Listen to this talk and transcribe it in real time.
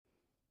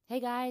Hey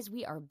guys,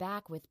 we are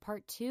back with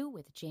part 2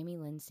 with Jamie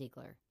Lynn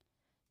Sigler.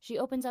 She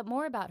opens up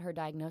more about her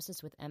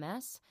diagnosis with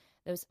MS,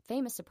 those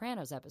famous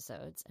Sopranos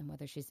episodes, and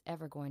whether she's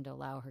ever going to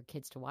allow her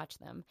kids to watch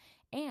them.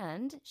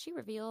 And she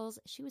reveals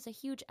she was a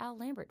huge Al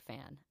Lambert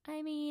fan.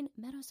 I mean,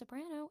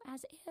 mezzo-soprano,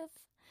 as if.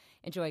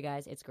 Enjoy,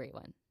 guys. It's a great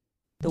one.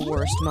 The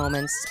worst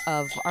moments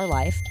of our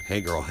life.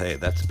 Hey girl, hey,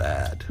 that's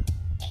bad.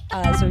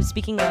 So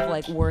speaking of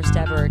like worst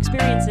ever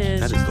experiences.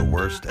 That is the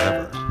worst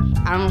ever.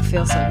 I don't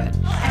feel so good.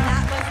 And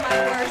that was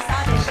my worst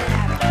audition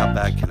ever. How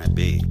bad can it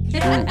be?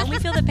 And we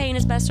feel that pain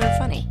is best served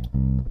funny.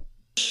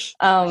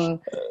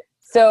 Well,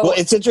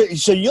 it's interesting.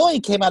 So you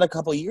only came out a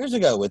couple years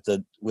ago with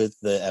the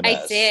MS.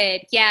 I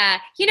did, yeah.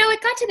 You know,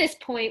 it got to this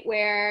point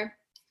where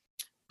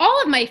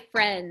all of my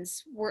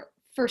friends were,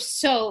 for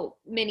so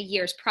many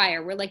years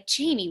prior, were like,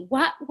 Jamie,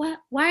 why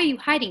are you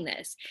hiding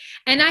this?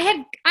 And I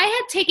had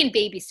taken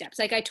baby steps.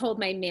 Like I told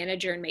my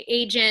manager and my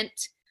agent,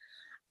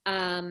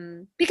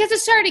 because it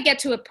started to get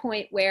to a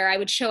point where I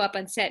would show up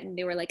on set and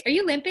they were like, are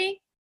you limping?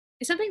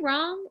 Is something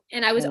wrong?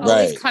 And I was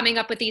always coming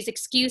up with these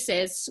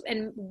excuses,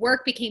 and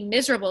work became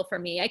miserable for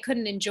me. I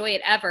couldn't enjoy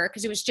it ever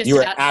because it was just you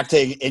were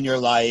acting in your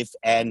life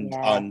and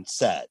Yeah. on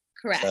set.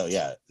 correct. So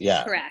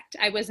yeah. Correct.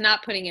 I was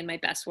not putting in my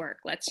best work,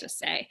 let's just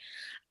say.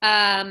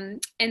 And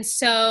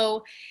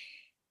so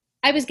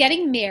I was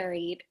getting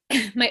married.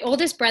 My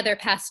oldest brother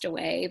passed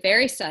away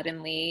very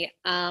suddenly.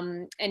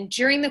 And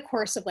during the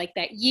course of like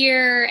that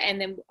year, and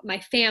then my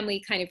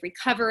family kind of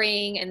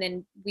recovering, and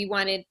then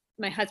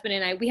my husband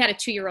and I, we had a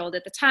 2-year-old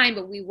at the time,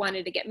 but we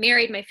wanted to get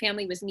married. My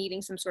family was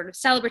needing some sort of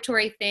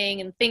celebratory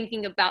thing and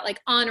thinking about like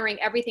honoring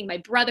everything my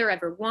brother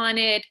ever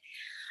wanted.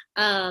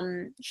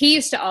 He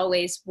used to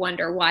always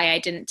wonder why I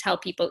didn't tell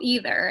people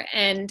either.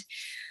 And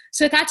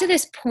so it got to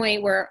this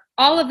point where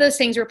all of those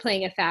things were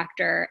playing a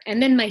factor.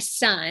 And then my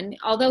son,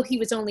 although he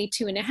was only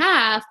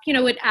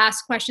 2.5, would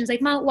ask questions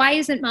like, Mom, why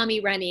isn't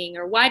mommy running?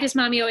 Or why does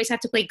mommy always have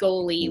to play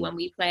goalie when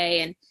we play?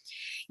 And,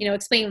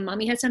 explain,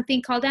 mommy has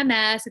something called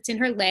MS. It's in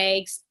her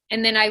legs.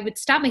 And then I would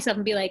stop myself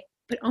and be like,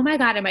 but oh my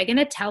God, am I going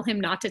to tell him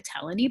not to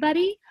tell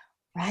anybody?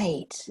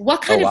 Right.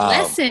 What kind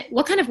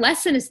of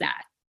lesson is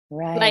that?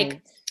 Right.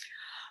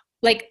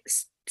 Like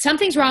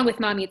something's wrong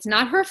with mommy. It's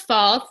not her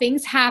fault.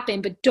 Things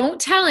happen, but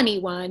don't tell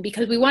anyone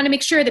because we want to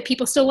make sure that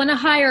people still want to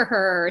hire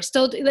her.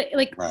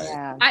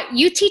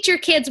 You teach your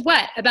kids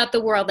what about the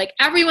world? Like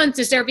everyone's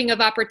deserving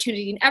of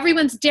opportunity and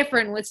everyone's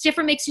different. What's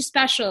different makes you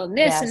special and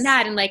this and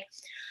that. And like,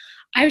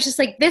 I was just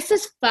like, this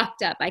is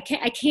fucked up. I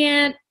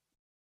can't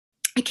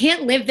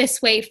live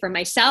this way for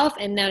myself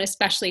and then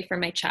especially for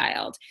my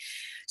child.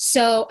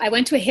 So I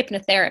went to a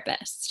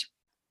hypnotherapist.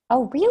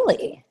 Oh,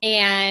 really?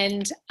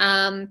 And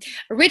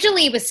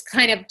originally it was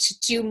kind of to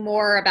do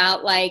more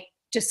about like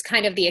just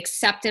kind of the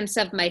acceptance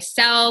of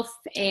myself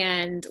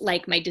and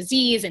like my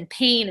disease and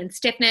pain and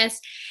stiffness.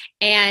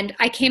 And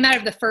I came out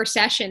of the first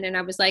session and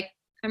I was like,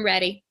 I'm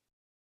ready.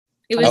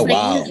 It was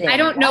I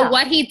don't know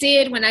what he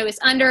did when I was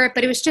under it,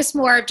 but it was just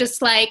more of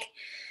just like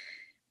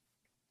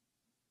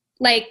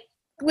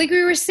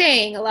we were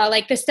saying a lot,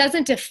 like this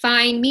doesn't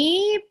define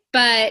me,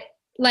 but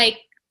like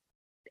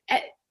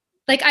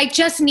I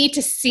just need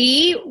to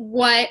see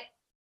what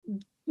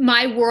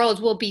my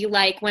world will be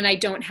like when I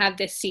don't have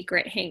this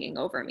secret hanging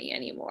over me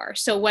anymore.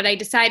 So what I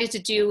decided to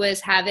do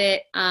was have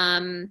it,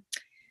 come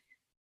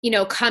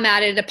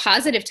out at a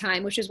positive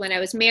time, which is when I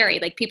was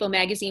married. Like People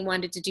Magazine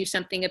wanted to do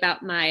something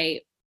about my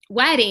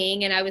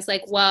wedding. And I was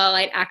like, well,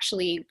 I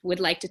actually would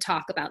like to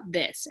talk about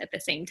this at the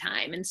same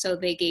time. And so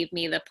they gave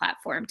me the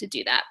platform to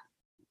do that.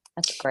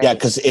 That's great. Yeah,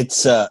 because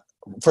it's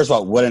first of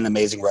all, what an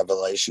amazing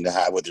revelation to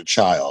have with your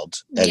child,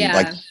 and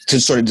like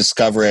to sort of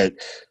discover it.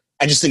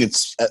 I just think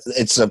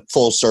it's a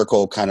full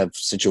circle kind of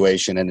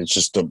situation, and it's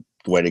just the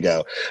way to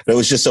go. But it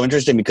was just so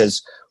interesting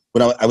because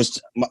when I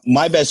was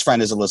my best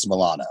friend is Alyssa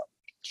Milano,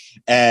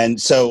 and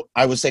so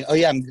I was saying, oh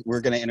yeah,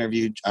 we're going to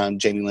interview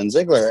Jamie Lynn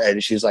Sigler,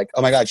 and she's like,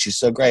 oh my God, she's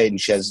so great, and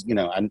she has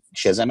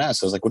she has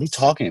MS. I was like, what are you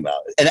talking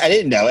about? And I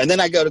didn't know. And then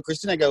I go to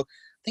Christine, I go,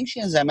 I think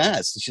she has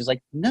MS. And she's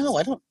like, no,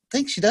 I don't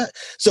think she does.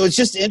 So it's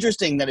just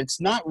interesting that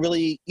it's not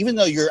really, even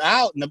though you're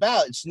out and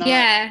about, it's not.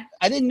 Yeah.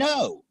 I didn't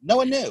know. No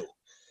one knew.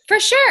 For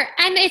sure.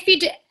 And if you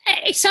do,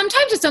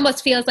 sometimes it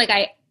almost feels like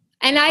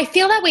I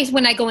feel that way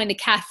when I go into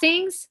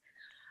castings,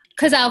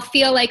 because I'll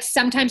feel like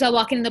sometimes I'll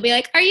walk in and they'll be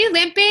like, are you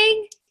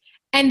limping?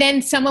 And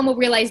then someone will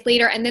realize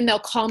later, and then they'll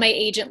call my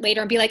agent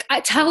later and be like,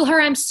 tell her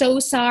I'm so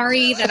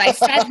sorry that I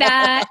said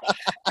that.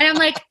 And I'm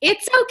like,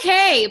 it's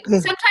okay.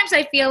 But sometimes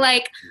I feel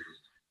like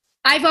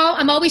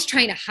I'm always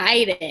trying to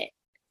hide it.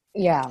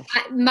 Yeah.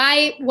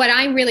 What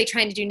I'm really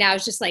trying to do now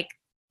is just like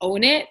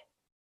own it.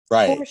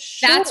 Right. For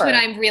sure. That's what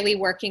I'm really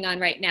working on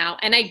right now.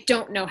 And I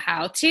don't know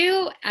how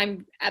to,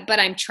 but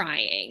I'm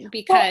trying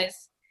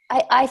because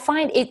I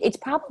find it's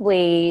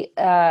probably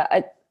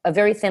a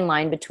very thin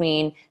line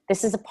between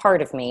this is a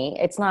part of me.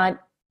 It's not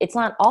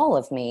all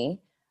of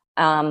me.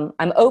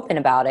 I'm open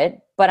about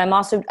it, but I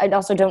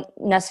also don't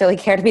necessarily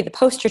care to be the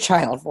poster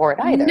child for it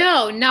either.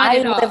 No, not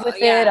at all. I live with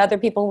it. Other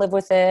people live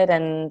with it,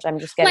 and I'm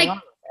just getting on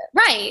with it.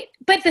 Right.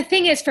 But the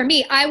thing is, for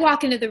me, I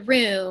walk into the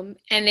room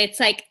and it's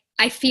like,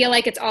 I feel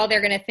like it's all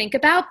they're going to think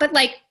about. But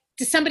like,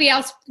 to somebody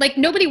else, like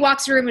nobody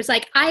walks in the room and is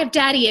like, I have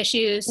daddy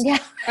issues. Yeah.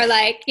 Or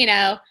like, you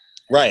know,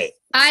 Right.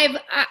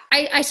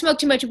 I smoke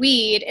too much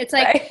weed. It's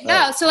like, Right.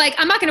 no. So like,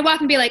 I'm not going to walk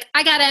and be like,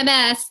 I got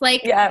MS.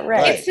 Like, Yeah,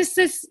 right. it's just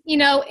this, you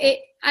know,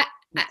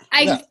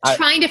 I'm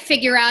trying to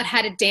figure out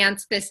how to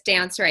dance this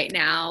dance right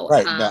now.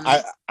 Right.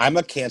 No, I'm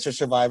a cancer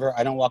survivor.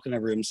 I don't walk in a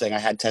room saying I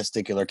had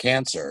testicular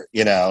cancer,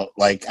 you know,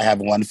 like I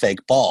have one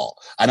fake ball.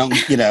 I don't,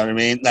 you know what I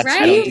mean? That's,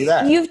 Right. I don't do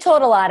that. You've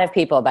told a lot of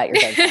people about your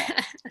fake ball.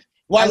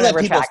 Well, I I'm let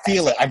gonna people retract that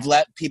feel it. statement. I've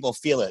let people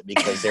feel it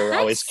because they were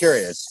always That's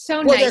curious.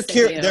 so Well, nice of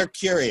you. they're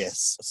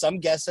curious. Some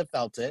guests have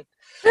felt it.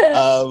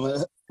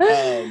 It's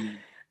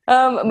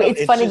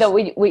funny just- though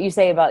what you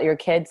say about your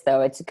kids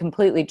though. It's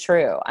completely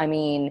true. I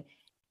mean,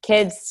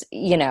 kids,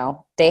 you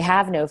know, they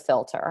have no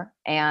filter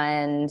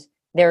and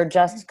they're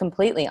just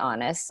completely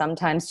honest,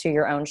 sometimes to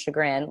your own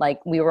chagrin.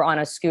 Like we were on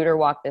a scooter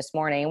walk this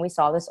morning and we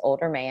saw this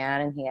older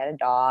man and he had a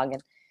dog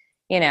and,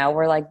 you know,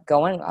 we're like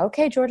going,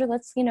 okay, Georgia,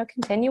 let's, you know,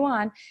 continue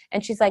on.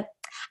 And she's like,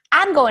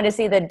 I'm going to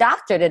see the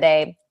doctor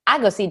today. I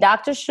go see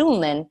Dr.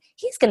 Schulman.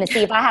 He's going to see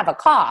if I have a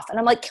cough. And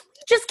I'm like, can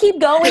we just keep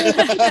going?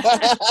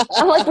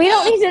 I'm like, we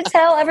don't need to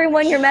tell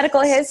everyone your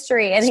medical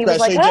history. And he was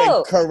like, Especially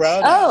oh, during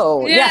Corona.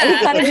 oh, yeah. He Yeah.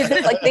 kind of did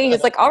this like thing.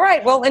 He's like, all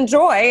right, well,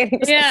 enjoy. And he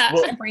was Yeah.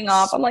 like, bring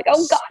off. I'm like,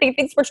 oh God, he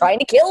thinks we're trying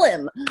to kill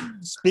him.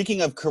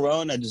 Speaking of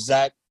Corona, does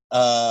that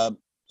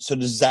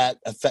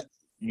affect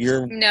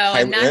your No, high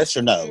I'm not. risk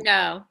or no?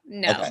 No.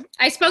 Okay.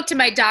 I spoke to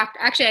my doctor.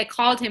 Actually, I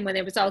called him when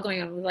it was all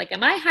going on. I was like,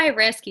 am I high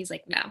risk? He's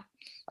like, no.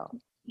 Oh.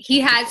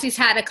 He's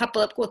had a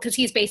couple of, well, because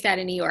he's based out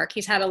of New York.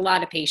 He's had a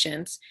lot of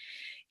patients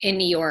in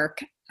New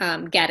York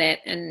get it,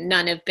 and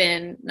none have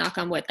been, knock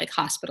on wood, like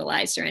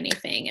hospitalized or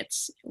anything.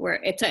 It's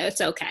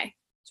okay.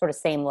 Sort of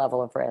same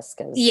level of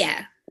risk as.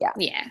 Yeah. Yeah.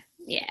 Yeah.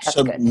 Yeah. That's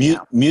So good to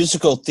know.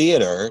 musical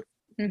theater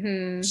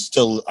Mm-hmm.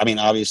 still, I mean,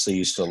 obviously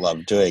you still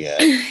love doing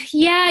it.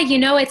 Yeah, you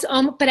know,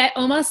 but I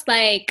almost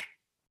like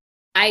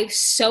I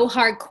so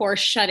hardcore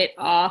shut it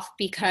off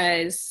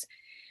because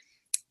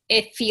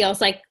it feels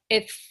like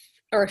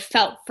or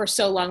felt for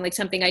so long like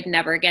something I'd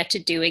never get to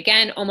do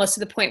again, almost to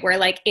the point where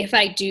like if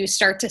I do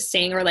start to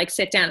sing or like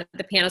sit down at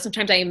the piano,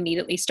 sometimes I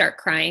immediately start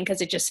crying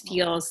because it just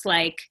feels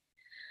like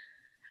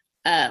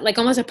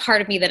almost a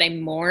part of me that I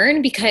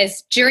mourn,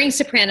 because during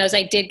Sopranos,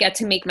 I did get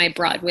to make my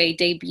Broadway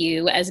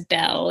debut as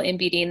Belle in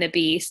Beauty and the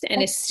Beast,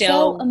 and That's it's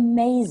still so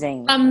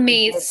amazing. amazing. that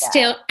you did that.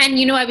 Still, and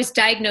you know, I was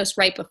diagnosed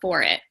right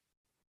before it,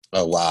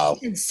 Oh, wow.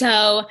 and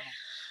so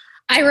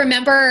I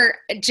remember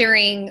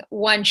during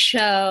one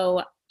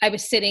show, I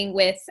was sitting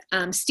with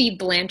Steve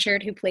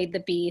Blanchard, who played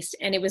the Beast,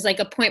 and it was like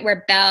a point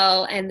where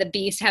Belle and the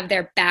Beast have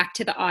their back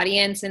to the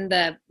audience and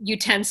the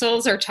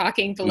utensils are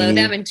talking below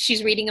them, and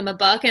she's reading him a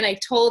book, and I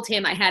told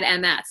him I had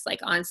MS, like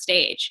on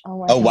stage.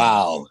 Oh, Oh,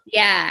 wow.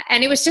 Yeah,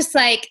 and it was just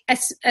like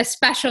a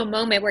special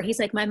moment where he's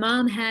like, my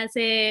mom has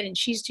it, and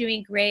she's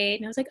doing great,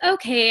 and I was like,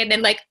 okay, and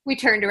then like we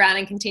turned around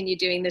and continued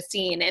doing the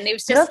scene, and it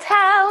was Little just,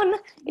 town.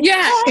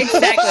 yeah,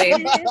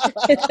 exactly.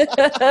 But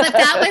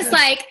that was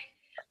like,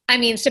 I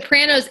mean,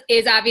 Sopranos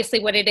is obviously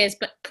what it is,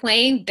 but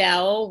playing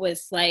Belle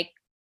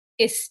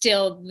is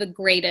still the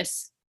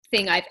greatest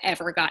thing I've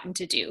ever gotten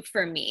to do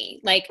for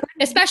me. Like,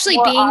 especially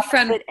More being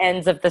from, opposite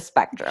ends of the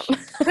spectrum.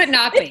 could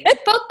not be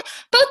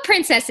both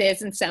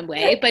princesses in some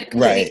way, but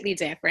completely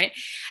different.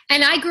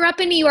 And I grew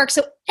up in New York,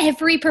 so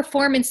every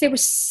performance there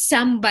was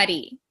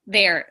somebody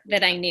there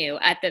that I knew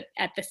at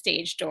the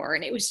stage door,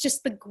 and it was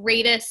just the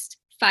greatest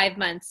 5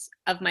 months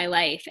of my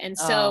life. And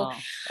so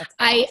that's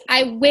awesome.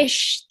 I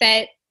wish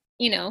that,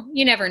 you know,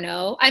 you never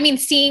know. I mean,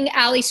 seeing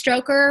Ali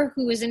Stroker,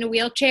 who was in a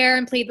wheelchair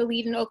and played the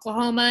lead in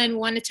Oklahoma and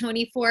won a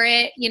Tony for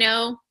it, you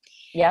know,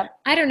 Yep.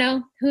 I don't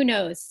know. Who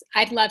knows?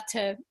 I'd love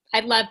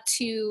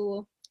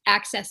to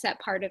access that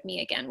part of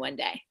me again one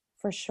day.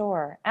 For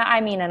sure.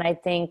 I mean, and I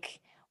think,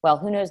 well,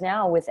 who knows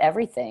now with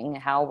everything,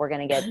 how we're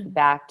going to get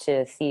back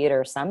to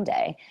theater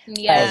someday.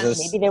 Yeah. But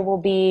maybe there will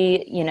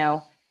be, you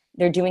know,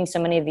 they're doing so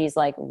many of these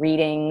like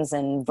readings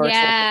and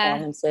virtual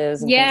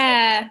performances. And things like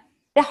Yeah.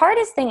 the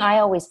hardest thing I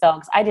always felt,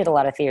 because I did a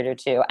lot of theater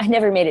too. I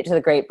never made it to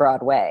the Great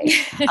Broadway.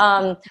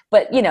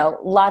 But, you know,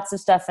 lots of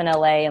stuff in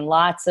LA and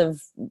lots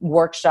of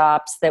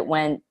workshops that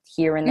went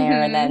here and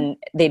there. And then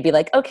they'd be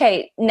like,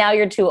 okay, now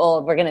you're too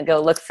old. We're going to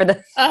go look for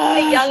the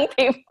young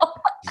people.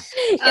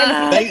 You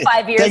have to be like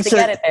 5 years to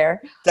get it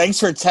there. Thanks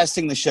for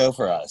testing the show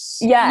for us.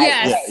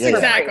 Yes, yeah.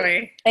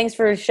 exactly. Thanks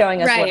for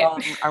showing us Right. what all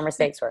our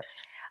mistakes were.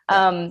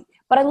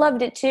 But I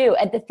loved it too.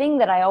 And the thing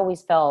that I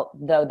always felt,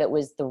 though, that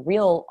was the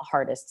real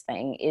hardest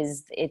thing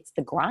is it's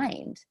the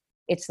grind.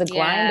 It's the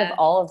grind of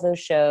all of those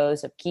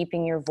shows, of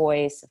keeping your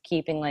voice, of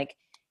keeping like,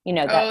 you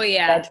know, that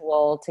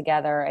schedule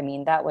together. I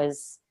mean,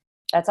 that's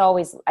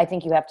always, I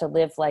think you have to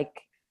live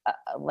like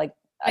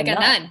a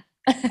nun.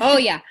 Oh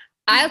yeah.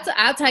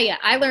 I'll tell you,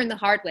 I learned the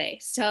hard way.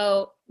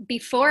 So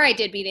before I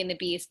did Beauty and the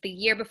Beast, the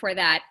year before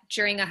that,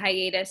 during a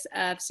hiatus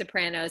of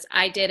Sopranos,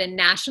 I did a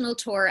national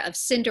tour of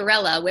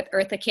Cinderella with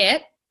Eartha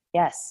Kitt.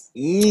 Yes.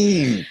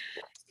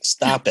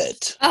 Stop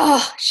it.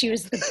 Oh, she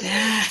was the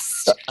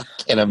best. I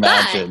can't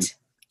imagine.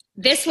 But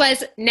This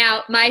was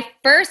now my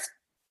first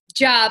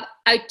job.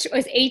 I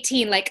was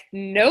 18, like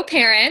no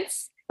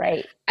parents.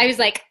 Right. I was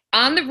like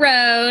on the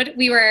road.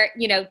 We were,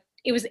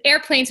 it was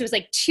airplanes. So it was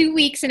like 2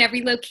 weeks in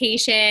every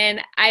location.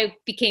 I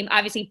became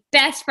obviously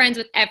best friends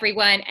with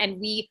everyone and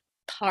we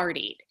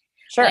partied.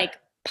 Sure. Like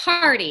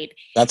partied.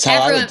 That's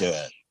how I would do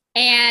it.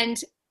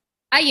 And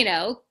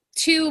I,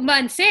 2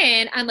 months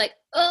in, I'm like,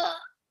 oh,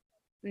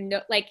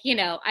 no, like,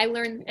 I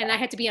learned and I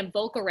had to be on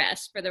vocal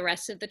rest for the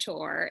rest of the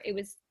tour. It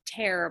was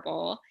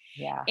terrible.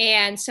 Yeah.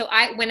 And so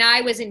when I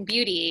was in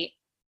beauty,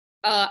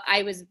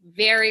 I was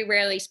very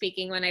rarely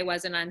speaking when I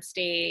wasn't on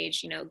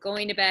stage,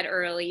 going to bed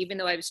early, even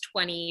though I was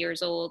 20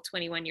 years old,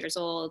 21 years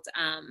old.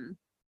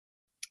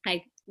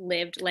 I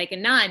lived like a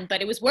nun,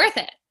 but it was worth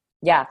it.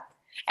 Yeah.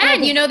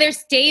 And,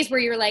 there's days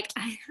where you're like,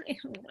 I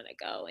don't want to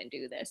go and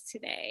do this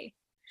today.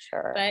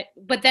 Sure.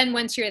 But then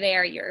once you're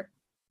there, you're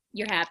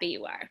happy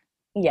you are.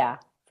 Yeah,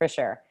 for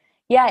sure.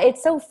 Yeah.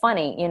 It's so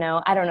funny.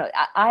 I don't know.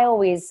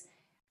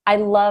 I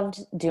loved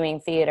doing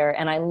theater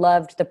and I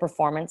loved the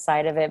performance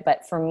side of it.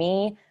 But for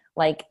me,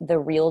 like the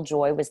real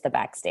joy was the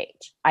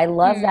backstage. I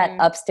love that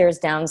upstairs,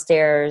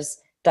 downstairs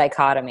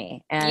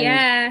dichotomy.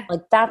 And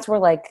like, that's where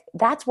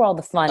all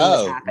the fun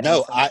was happening.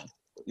 No,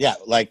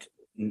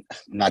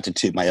 not to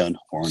toot my own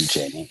horn,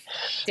 Jamie.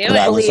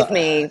 Believe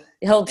me,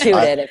 he'll toot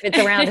it. If it's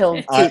around,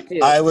 he'll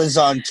toot. I was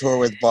on tour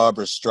with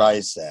Barbra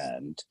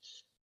Streisand.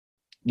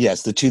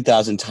 Yes, the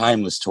 2000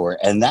 Timeless Tour.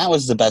 And that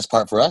was the best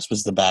part for us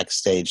was the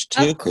backstage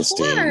too,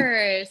 Christine. Of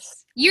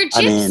course. You're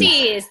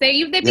gypsies.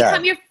 They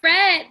become your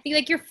friend,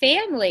 like your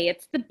family.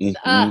 It's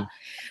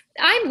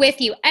I'm with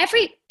you. I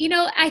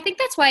think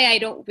that's why I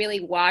don't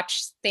really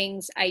watch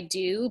things I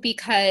do,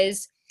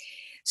 because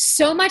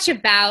so much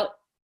about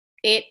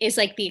it is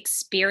like the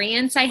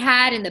experience I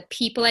had and the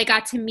people I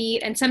got to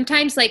meet. And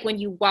sometimes like when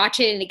you watch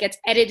it and it gets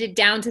edited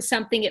down to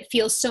something, it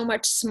feels so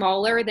much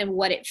smaller than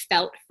what it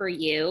felt for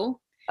you.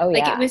 Oh,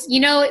 like yeah. it was,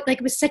 like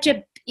it was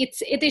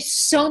there's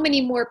so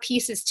many more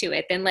pieces to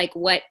it than like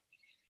what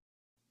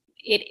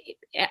it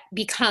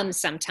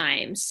becomes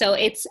sometimes. So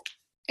it's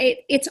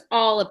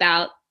all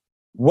about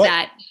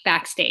that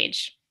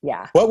backstage.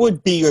 Yeah. What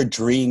would be your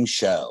dream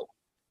show?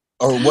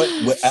 Or what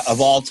of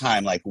all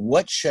time, like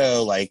what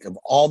show, like of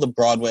all the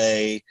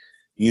Broadway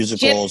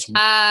musicals?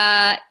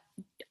 I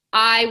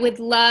would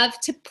love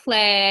to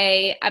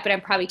play, but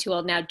I'm probably too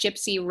old now,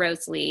 Gypsy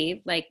Rose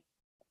Lee, like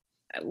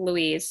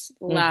Louise,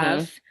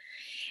 love.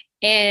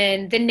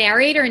 And the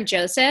narrator in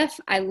Joseph,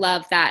 I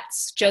love that.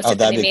 Joseph and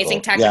the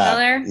Amazing cool.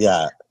 Technicolor.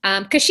 Yeah.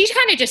 Because she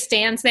kind of just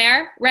stands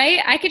there, right?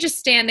 I could just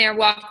stand there,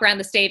 walk around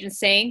the stage and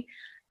sing.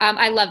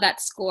 I love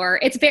that score.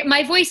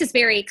 My voice is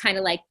very kind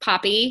of like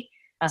poppy.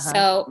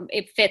 So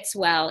it fits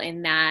well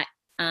in that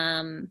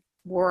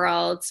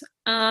world.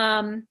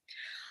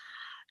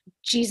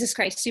 Jesus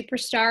Christ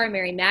Superstar,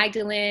 Mary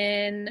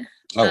Magdalene.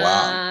 Oh,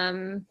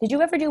 wow. Did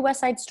you ever do West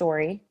Side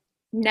Story?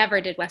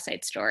 Never did West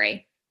Side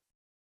Story.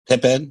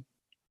 Pippin?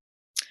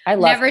 I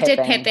love Never did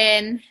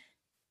Pippin.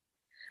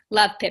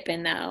 Love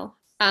Pippin, though.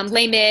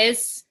 Les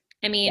Mis.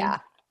 I mean. Yeah.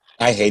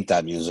 I hate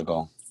that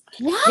musical.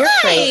 Why? You're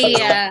crazy.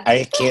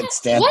 I can't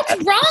stand What's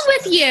that. wrong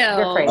with you?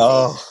 You're crazy.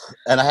 Oh,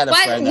 and I had a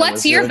friend.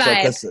 What's your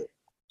vibe?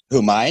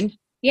 Who, mine?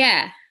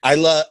 Yeah. I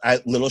love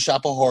Little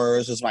Shop of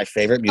Horrors was my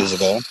favorite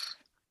musical.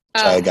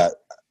 So I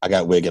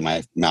got wig in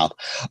my mouth.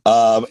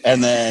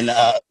 And then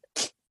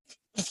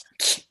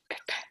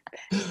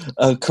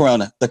the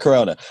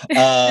Corona.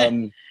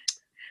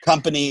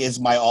 Company is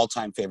my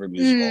all-time favorite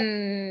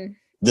musical.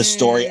 The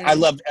story, I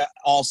loved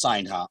all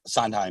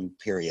Sondheim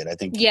period. I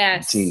think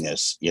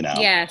genius,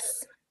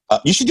 Yes.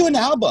 You should do an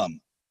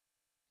album.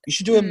 You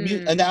should do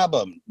an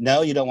album.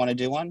 No, you don't want to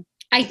do one?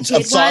 I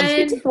did one.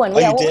 You did one. Oh,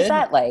 yeah, you what did? was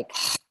that like?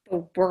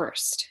 The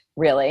worst.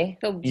 Really?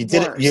 You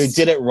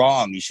did it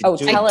wrong. You should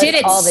do tell it.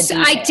 us all the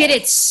details. I did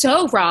it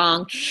so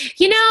wrong.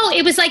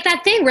 It was like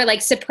that thing where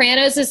like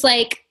Sopranos is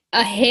like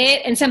a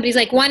hit and somebody's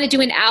like, want to do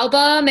an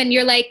album? And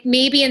you're like,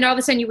 maybe. And all of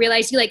a sudden you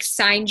realize you like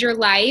signed your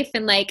life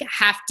and like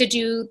have to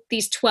do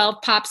these 12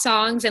 pop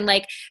songs and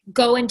like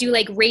go and do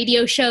like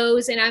radio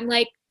shows. And I'm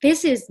like,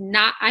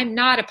 I'm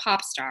not a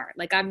pop star.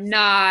 Like I'm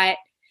not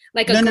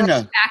like a girl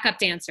with backup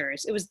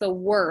dancers. It was the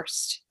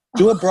worst.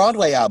 Do a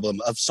Broadway album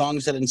of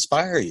songs that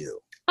inspire you.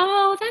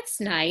 Oh, that's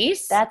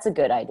nice. That's a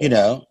good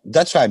idea.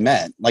 That's what I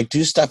meant. Like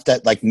do stuff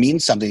that like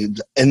means something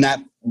in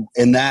that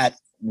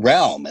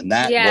realm, in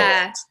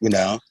that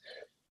world,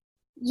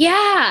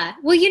 Yeah.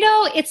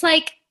 Well, it's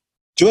like.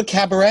 Do a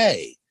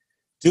cabaret.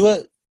 You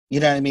know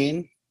what I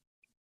mean?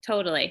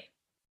 Totally.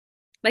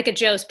 Like a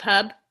Joe's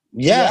Pub.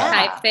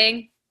 Type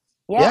thing.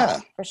 Yeah,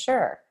 for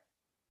sure.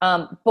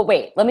 But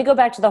wait, let me go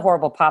back to the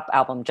Horrible Pop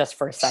album just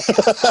for a second.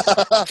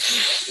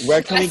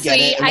 Where can we get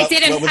it? I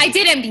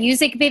did a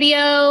music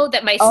video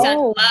that my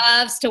son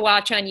loves to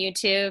watch on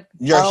YouTube.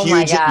 You're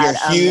huge.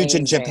 You're huge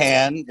in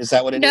Japan. Is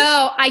that what it is?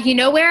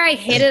 No, where I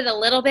hit it a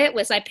little bit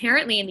was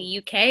apparently in the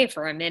UK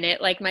for a minute.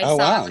 Like my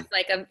song was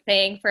like a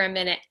thing for a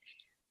minute.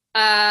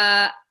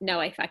 No,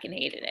 I fucking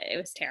hated it. It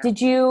was terrible. Did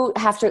you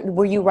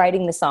were you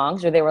writing the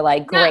songs, or they were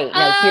like, great,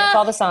 no, here's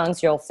all the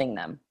songs, you'll sing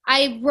them?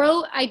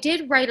 I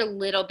did write a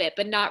little bit,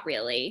 but not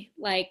really.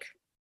 Like,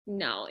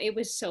 no, it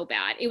was so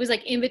bad. It was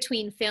like in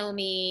between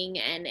filming,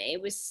 and I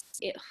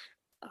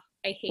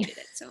hated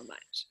it so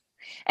much.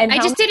 And I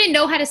just didn't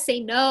know how to say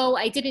no.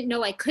 I didn't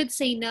know I could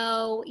say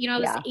no. You know, I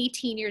was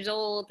 18 years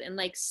old and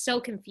like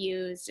so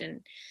confused and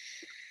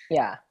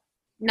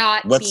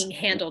not being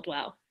handled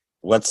well.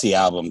 What's the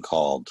album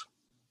called?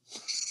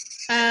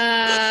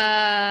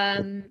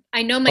 I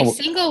know my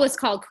single was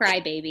called Cry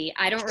Baby.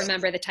 I don't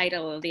remember the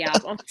title of the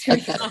album.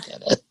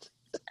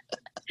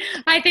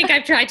 I think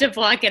I've tried to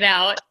block it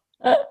out.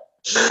 My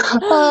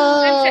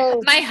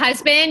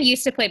husband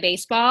used to play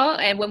baseball,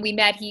 and when we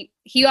met,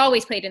 he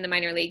always played in the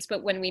minor leagues,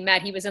 but when we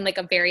met, he was in like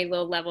a very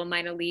low level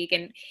minor league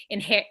in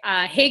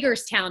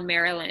Hagerstown,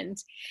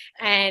 Maryland,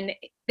 and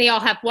they all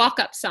have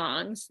walk-up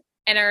songs.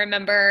 And I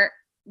remember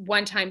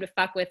one time, to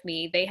fuck with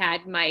me, they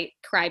had my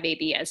Cry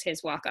Baby as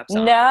his walk-up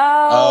song.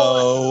 No.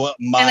 Oh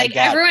my and like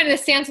God. Everyone in the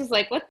stands was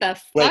like, what the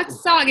fuck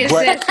song is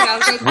this? And I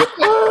was like,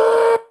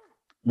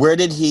 where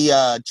did he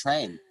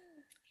train?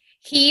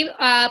 He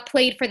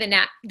played for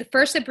the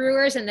first the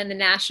Brewers and then the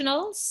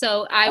Nationals.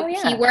 So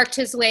he worked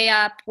his way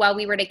up while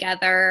we were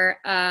together,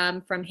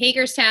 from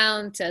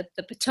Hagerstown to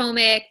the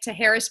Potomac to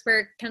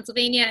Harrisburg,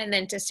 Pennsylvania, and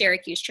then to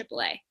Syracuse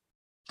AAA.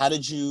 How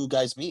did you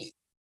guys meet?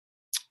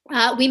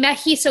 We met.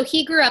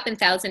 He grew up in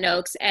Thousand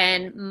Oaks,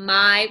 and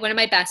one of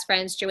my best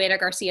friends, Joanna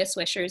Garcia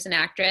Swisher, is an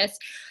actress,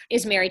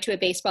 is married to a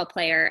baseball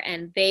player,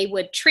 and they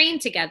would train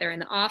together in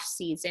the off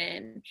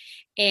season.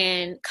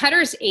 And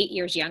Cutter's 8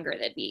 years younger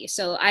than me,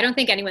 so I don't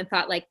think anyone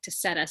thought like to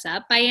set us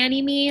up by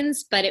any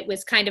means, but it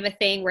was kind of a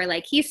thing where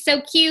like, he's so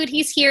cute,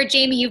 he's here,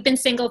 Jamie, you've been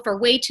single for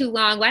way too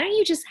long, why don't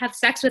you just have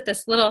sex with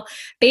this little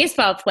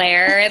baseball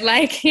player, and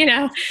like, you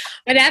know,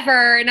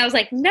 whatever. And I was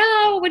like,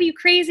 no, what are you,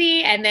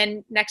 crazy? And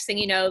then next thing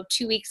you know,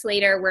 2 weeks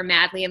later, we're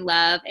madly in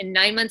love, and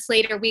 9 months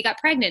later, we got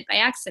pregnant by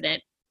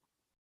accident.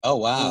 Oh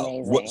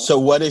wow. So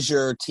what is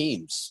your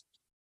teams?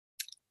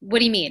 What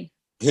do you mean?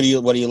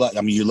 What do you like?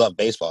 I mean, you love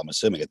baseball, I'm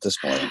assuming, at this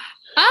point.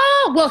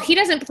 Oh, well, he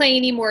doesn't play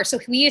anymore, so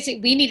we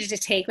needed to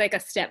take like a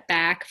step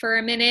back for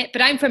a minute.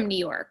 But I'm from New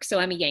York, so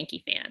I'm a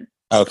Yankee fan.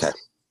 Okay.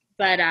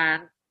 But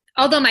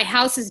although my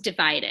house is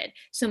divided,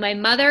 so my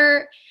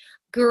mother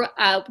grew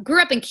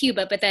up in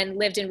Cuba, but then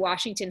lived in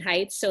Washington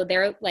Heights, so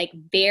they're like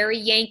very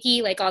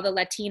Yankee, like all the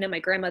Latina. My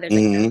grandmother's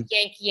like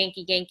Yankee,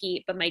 Yankee,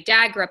 Yankee. But my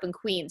dad grew up in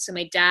Queens, so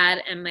my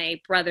dad and my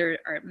brother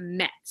are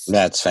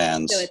Mets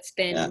fans. So it's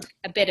been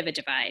a bit of a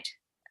divide.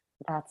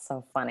 That's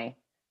so funny.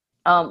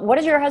 What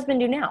does your husband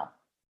do now?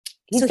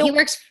 He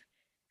works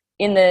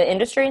in the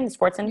industry, in the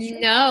sports industry?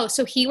 No.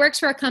 So he works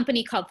for a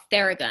company called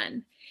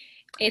Theragun.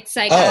 It's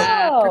like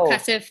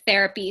percussive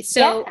therapy.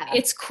 So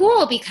it's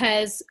cool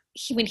because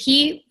when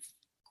he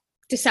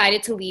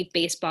decided to leave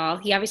baseball,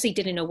 he obviously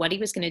didn't know what he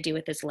was going to do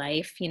with his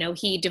life. You know,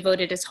 he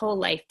devoted his whole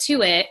life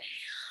to it.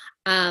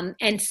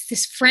 And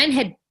this friend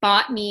had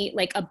bought me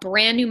like a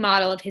brand new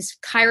model of his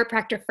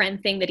chiropractor friend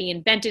thing that he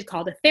invented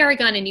called a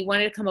Theragun, and he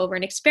wanted to come over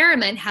and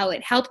experiment how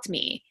it helped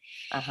me.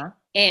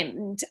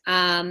 And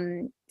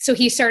so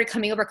he started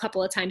coming over a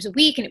couple of times a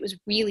week, and it was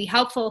really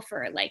helpful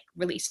for like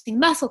releasing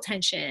muscle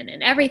tension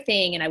and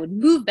everything. And I would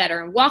move better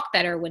and walk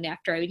better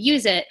after I would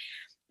use it.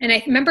 And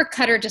I remember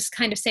Cutter just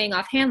kind of saying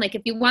offhand, like,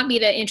 if you want me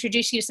to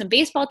introduce you to some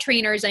baseball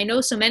trainers, I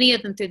know so many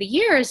of them through the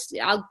years,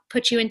 I'll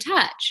put you in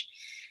touch.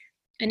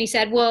 And he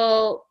said,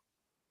 well,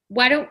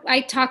 why don't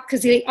I talk?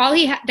 Because they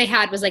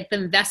had was like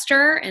the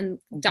investor and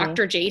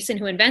Dr. Jason,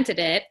 who invented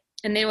it.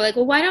 And they were like,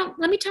 well,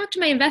 let me talk to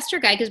my investor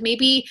guy, because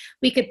maybe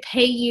we could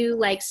pay you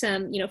like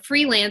some, you know,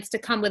 freelance to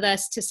come with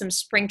us to some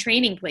spring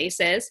training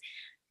places.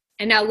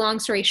 And now, long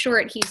story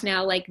short, he's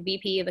now like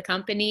VP of the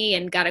company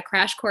and got a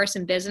crash course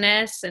in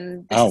business.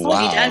 And this is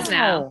what he does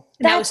now.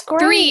 And that was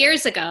 3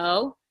 years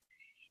ago.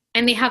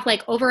 And they have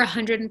like over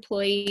 100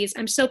 employees.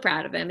 I'm so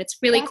proud of him. It's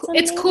really cool.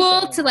 It's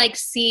cool to like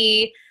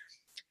see,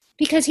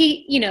 because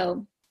he, you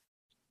know,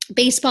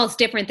 baseball's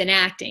different than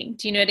acting.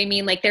 Do you know what I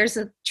mean? Like there's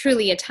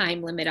truly a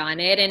time limit on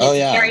it, and it's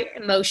very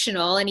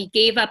emotional, and he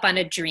gave up on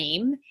a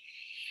dream.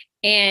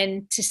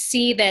 And to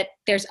see that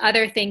there's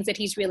other things that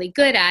he's really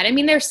good at. I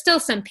mean, there's still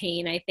some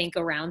pain, I think,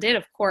 around it,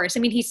 of course. I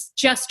mean, he's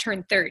just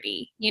turned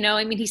 30, you know,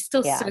 I mean, he's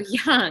still so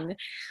young.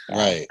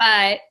 Right.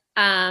 But,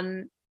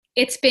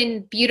 it's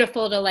been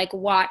beautiful to like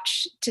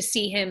watch, to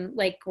see him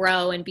like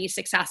grow and be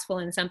successful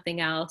in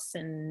something else.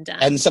 And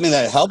something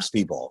that helps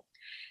people.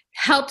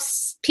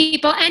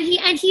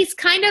 And he's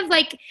kind of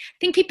like, I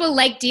think people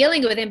like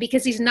dealing with him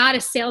because he's not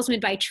a salesman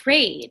by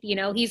trade. You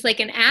know, he's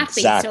like an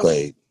athlete.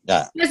 Exactly.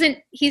 So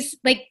he's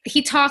like,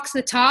 he talks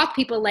the talk.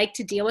 People like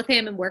to deal with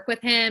him and work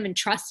with him and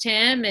trust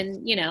him.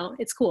 And, you know,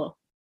 it's cool.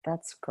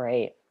 That's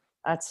great.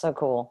 That's so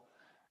cool.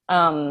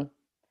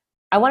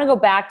 I want to go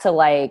back to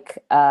like,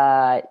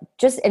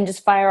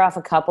 just fire off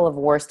a couple of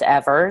worst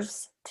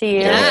evers to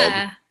you.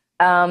 Yeah.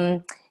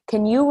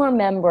 Can you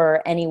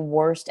remember any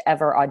worst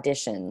ever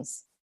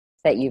auditions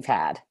that you've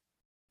had?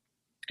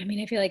 I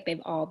mean, I feel like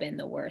they've all been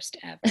the worst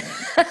ever.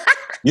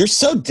 You're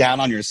so down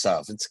on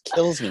yourself. It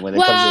kills me when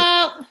it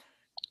comes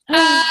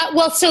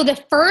to. So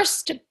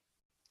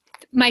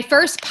my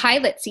first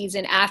pilot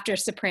season after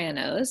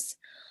Sopranos,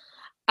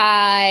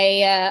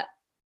 I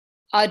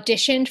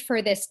auditioned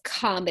for this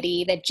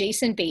comedy that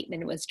Jason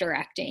Bateman was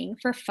directing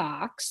for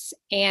Fox.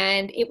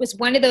 And it was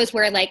one of those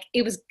where like,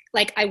 it was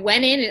like, I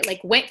went in and it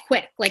like went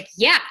quick, like,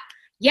 yeah,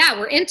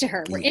 we're into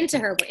her.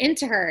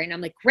 And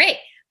I'm like, great.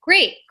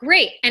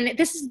 And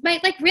this is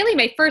really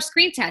my first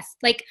screen test,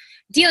 like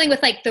dealing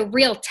with like the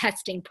real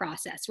testing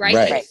process, right?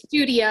 Like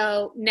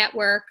studio,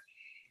 network.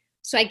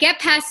 So I get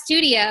past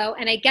studio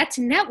and I get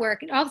to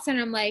network, and all of a sudden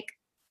I'm like,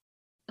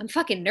 I'm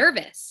fucking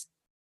nervous.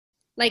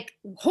 Like,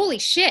 holy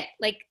shit.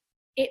 Like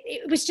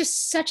it was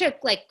just such a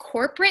like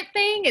corporate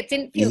thing. It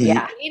didn't feel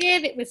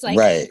creative. It was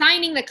like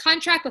signing the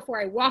contract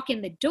before I walk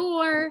in the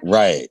door.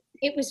 Right.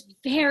 It was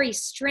very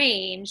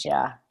strange.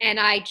 Yeah. And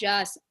I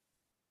just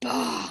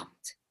bombed.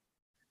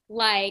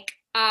 Like,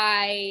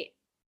 I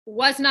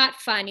was not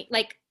funny.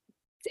 Like,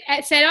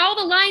 I said all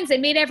the lines that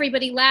made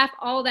everybody laugh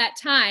all that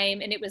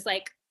time, and it was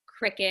like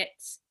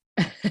crickets.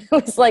 It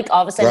was like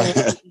all of a sudden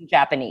you're speaking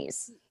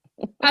Japanese.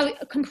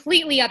 A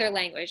completely other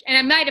language. And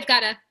I might have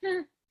got a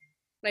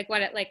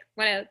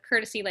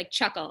courtesy like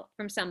chuckle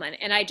from someone.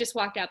 And I just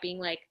walked out being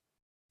like,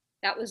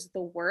 that was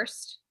the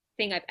worst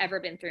thing I've ever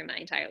been through in my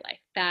entire life.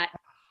 That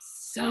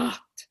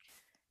sucked.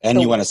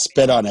 And you want to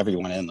spit on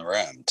everyone in the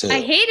room too.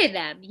 I hated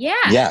them. Yeah.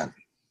 Yeah.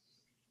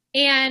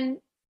 And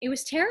it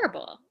was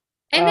terrible.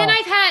 And then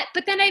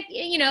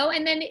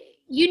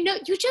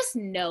you just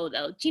know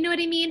though. Do you know what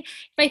I mean? If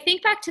I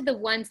think back to the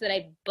ones that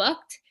I've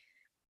booked,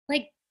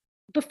 like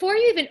before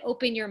you even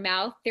open your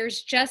mouth,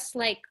 there's just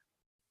like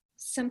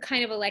some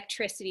kind of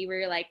electricity where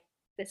you're like,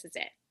 this is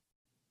it.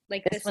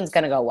 Like this one's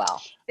going to go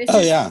well.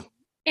 Yeah.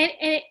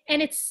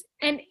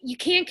 And you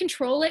can't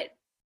control it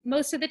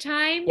most of the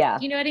time. Yeah.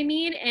 You know what I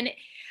mean? And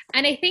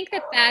I think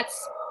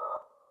that's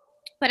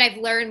what I've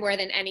learned more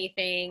than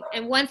anything.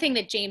 And one thing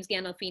that James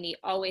Gandolfini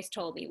always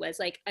told me was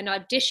like, an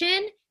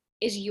audition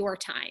is your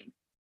time.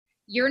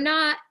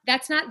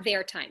 That's not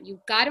their time.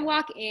 You've got to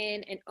walk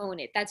in and own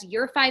it. That's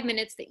your 5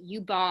 minutes that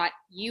you bought,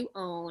 you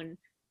own.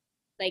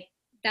 Like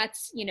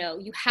that's,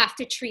 you have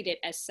to treat it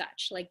as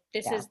such. Like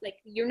this is like,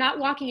 you're not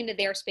walking into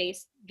their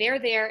space. They're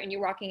there and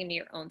you're walking into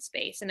your own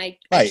space. And I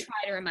try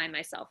to remind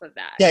myself of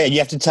that. Yeah. You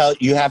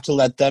have to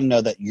let them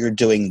know that you're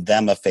doing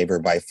them a favor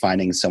by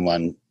finding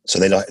someone so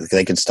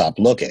they can stop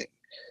looking.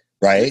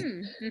 Right.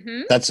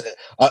 Mm-hmm. That's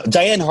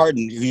Diane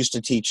Harden, who used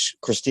to teach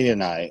Christina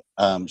and I.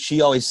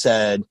 She always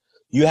said,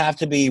 you have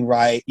to be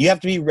right. You have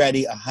to be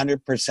ready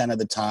 100% of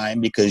the time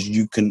because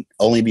you can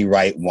only be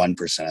right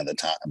 1% of the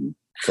time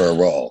for a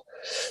role.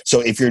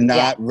 So if you're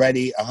not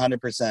ready 100%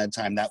 of the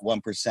time, that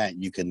 1%,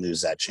 you can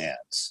lose that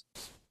chance.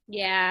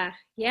 Yeah.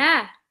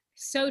 Yeah.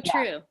 So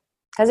true.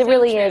 Because it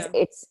really is.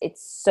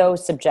 It's so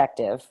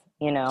subjective,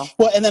 Well,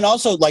 and then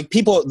also like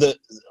people,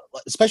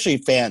 especially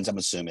fans, I'm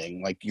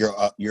assuming like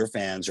your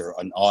fans or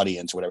an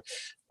audience or whatever,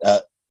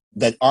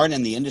 that aren't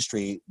in the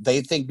industry,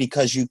 they think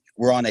because you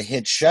were on a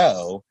hit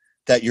show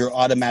that you're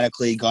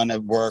automatically going to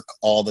work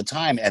all the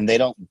time, and they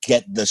don't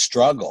get the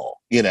struggle,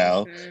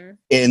 Mm-hmm.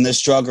 And the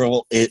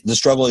struggle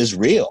is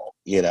real,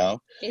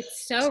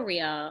 It's so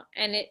real.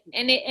 And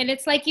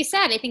it's like you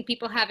said, I think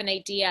people have an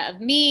idea of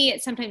me.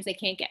 Sometimes they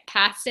can't get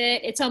past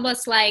it. It's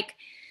almost like,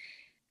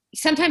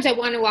 sometimes I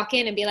want to walk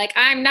in and be like,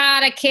 I'm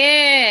not a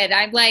kid.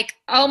 I'm like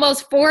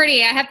almost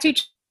 40. I have 2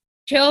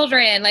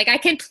 children. Like I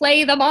can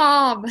play the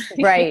mom.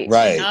 Right.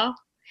 Right.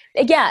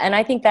 Yeah. And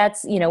I think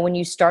that's, when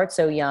you start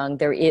so young,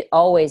 it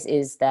always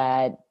is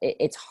that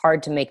it's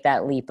hard to make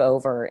that leap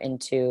over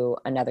into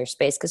another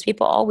space because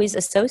people always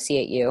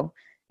associate you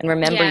and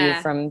remember you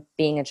from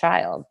being a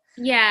child.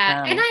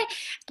 Yeah.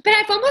 But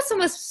I've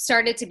almost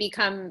started to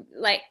come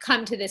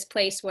to this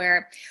place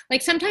where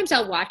like sometimes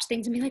I'll watch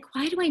things and be like,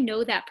 why do I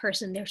know that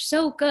person? They're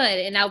so good.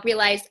 And I'll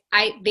realize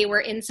they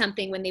were in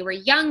something when they were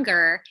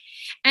younger.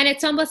 And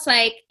it's almost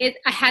like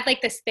I had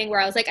like this thing where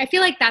I was like, I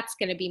feel like that's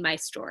going to be my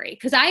story.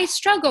 Cause I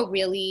struggle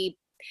really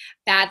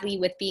badly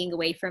with being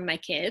away from my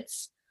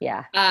kids.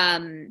 Yeah.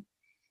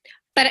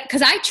 But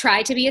because I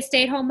tried to be a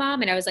stay-at-home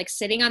mom and I was like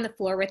sitting on the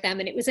floor with them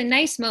and it was a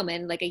nice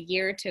moment like a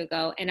year or 2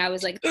 ago. And I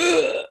was like,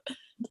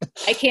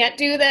 I can't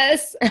do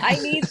this. I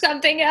need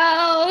something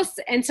else.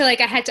 And so like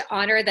I had to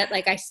honor that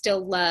like I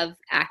still love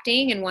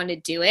acting and want to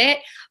do it.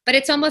 But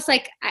it's almost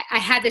like I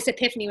had this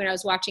epiphany when I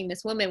was watching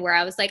this woman where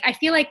I was like, I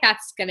feel like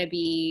that's going to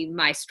be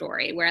my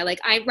story where like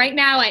right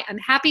now I'm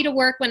happy to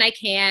work when I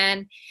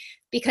can.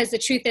 Because the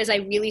truth is I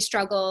really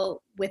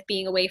struggle with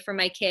being away from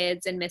my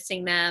kids and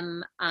missing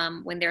them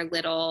when they're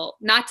little.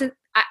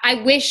 I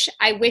wish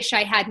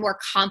I had more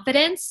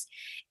confidence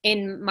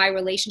in my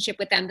relationship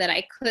with them that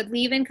I could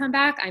leave and come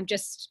back.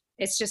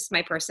 It's just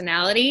my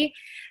personality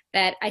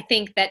that I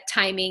think that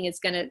timing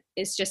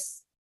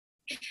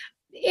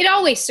it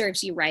always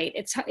serves you right.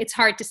 It's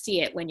hard to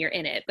see it when you're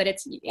in it, but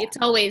it's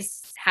always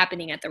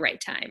happening at the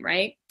right time,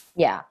 right?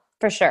 Yeah,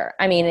 for sure.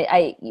 I mean,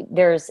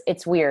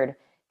 it's weird.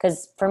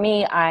 Because for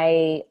me,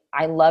 I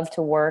love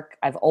to work.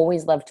 I've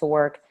always loved to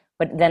work,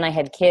 but then I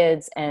had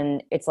kids,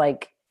 and it's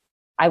like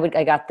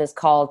I got this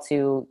call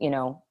to,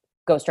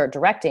 go start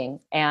directing,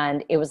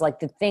 and it was like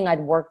the thing I'd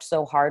worked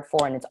so hard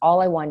for, and it's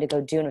all I wanted to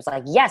go do, and it was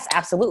like, yes,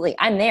 absolutely,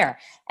 I'm there.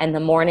 And the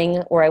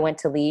morning where I went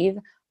to leave,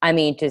 I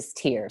mean, just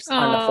tears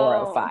on the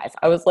 405.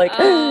 I was like,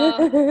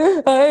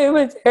 I am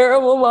a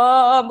terrible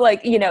mom.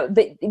 Like,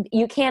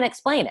 you can't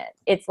explain it.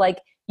 It's like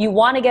you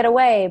want to get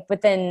away,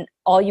 but then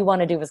all you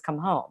want to do is come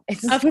home.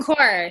 It's of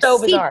course. So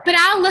bizarre. But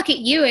I'll look at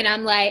you and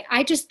I'm like,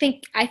 I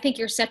think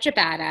you're such a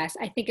badass.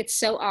 I think it's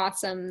so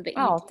awesome that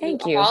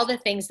thank you. All the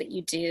things that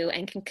you do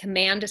and can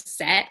command a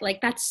set.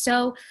 Like, that's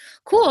so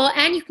cool.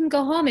 And you can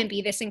go home and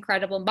be this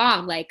incredible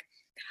mom. Like,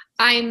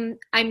 I'm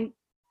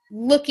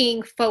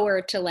looking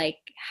forward to like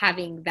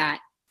having that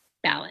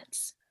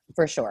balance.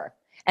 For sure.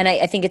 And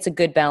I think it's a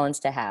good balance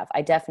to have.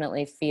 I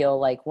definitely feel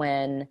like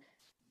when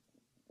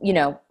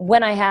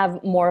I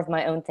have more of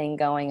my own thing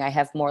going, I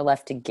have more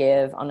left to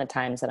give on the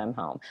times that I'm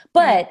home.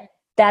 But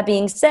that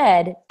being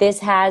said, this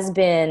has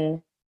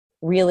been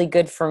really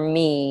good for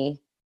me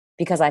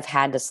because I've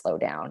had to slow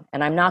down,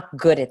 and I'm not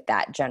good at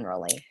that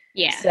generally.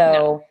 Yeah.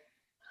 So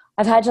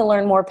I've had to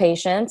learn more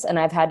patience, and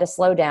I've had to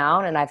slow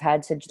down, and I've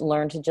had to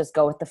learn to just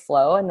go with the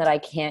flow, and that I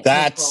can't control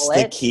it. That's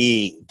the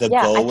key. Go with the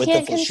flow. I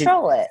can't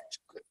control it.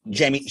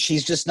 Jamie,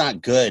 she's just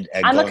not good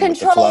at I'm going a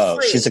control with the flow.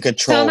 freak. She's a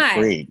control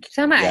freak.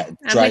 So am I. Yeah,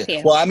 I'm with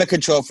you. Well, I'm a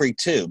control freak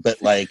too,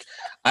 but like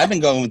I've been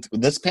going with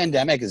this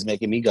pandemic is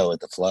making me go with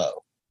the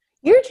flow.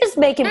 You're just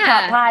making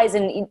pot pies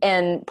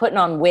and putting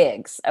on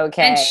wigs,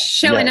 okay? And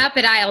showing up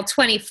at aisle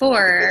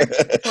 24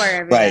 for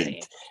everybody.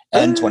 Right.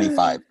 And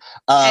 25.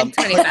 And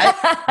 25.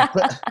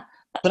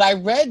 But I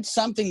read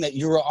something that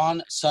you were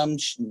on some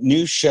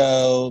new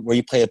show where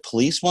you play a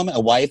policewoman, a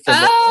wife.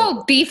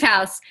 Beef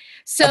House.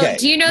 So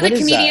do you know the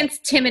comedians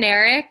Tim and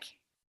Eric?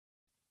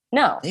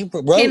 No. Tim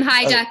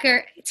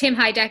Heidecker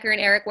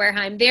and Eric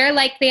Wareheim.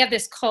 They have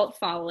this cult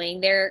following.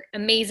 They're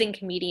amazing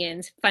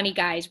comedians, funny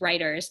guys,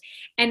 writers.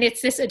 And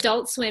it's this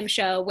Adult Swim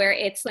show where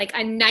it's like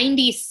a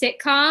 90s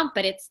sitcom,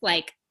 but it's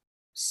like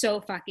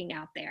so fucking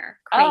out there.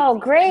 Crazy. Oh,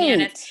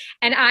 great.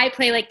 And I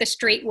play like the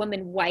straight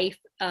woman wife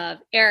of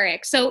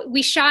Eric. So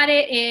we shot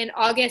it in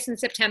August and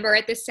September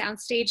at this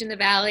soundstage in the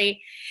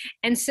Valley.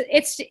 And so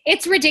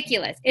it's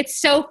ridiculous.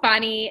 It's so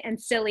funny and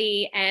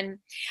silly. And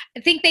I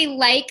think they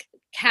like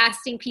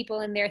casting people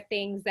in their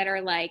things that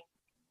are like,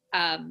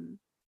 that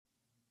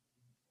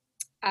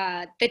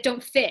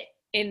don't fit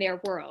in their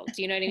world.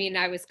 You know what I mean?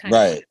 I was kind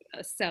of,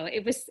 so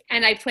it was,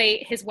 and I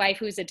play his wife,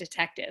 who's a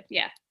detective.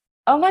 Yeah.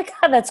 Oh my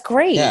God, that's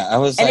great. Yeah, I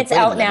was and like, it's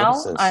out now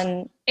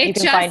you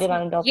can find it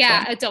on Adult Swim.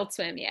 Yeah, Adult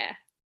Swim, yeah.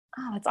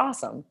 Oh, that's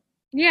awesome.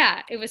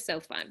 Yeah, it was so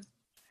fun.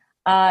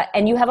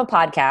 And you have a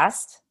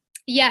podcast.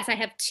 Yes, I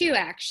have two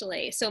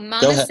actually. So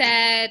Mama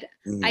Said,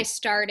 I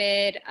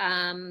started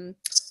a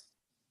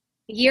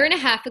year and a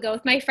half ago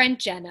with my friend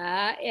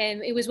Jenna,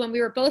 and it was when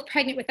we were both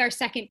pregnant with our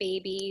second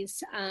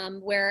babies,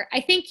 where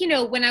I think,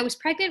 when I was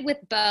pregnant with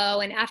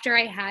Bo and after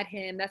I had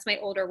him, that's my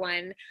older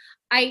one,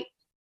 I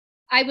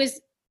was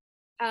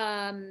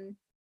I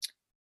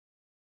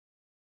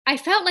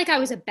felt like I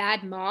was a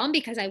bad mom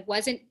because I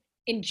wasn't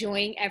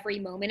enjoying every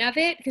moment of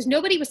it, because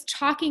nobody was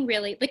talking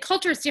really. The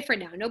culture is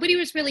different now. Nobody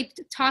was really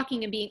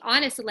talking and being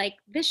honest, like,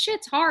 this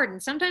shit's hard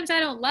and sometimes I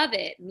don't love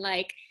it. And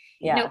like,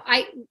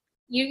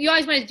 you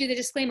always want to do the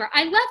disclaimer.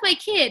 I love my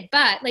kid,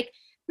 but like,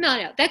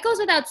 no, that goes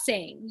without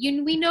saying.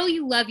 We know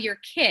you love your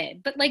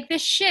kid, but like,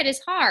 this shit is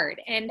hard.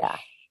 And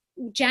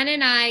Jen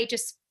and I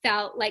just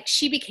felt like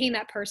she became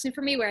that person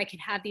for me where I could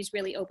have these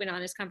really open,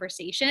 honest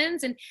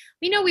conversations. And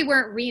we know we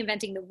weren't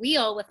reinventing the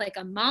wheel with like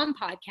a mom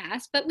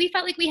podcast, but we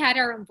felt like we had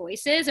our own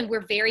voices and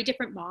we're very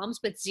different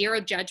moms with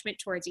zero judgment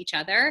towards each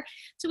other.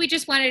 So we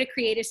just wanted to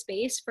create a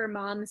space for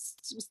moms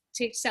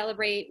to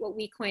celebrate what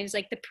we coined as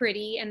like the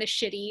pretty and the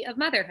shitty of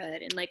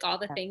motherhood and like all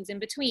the things in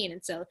between.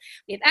 And so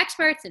we have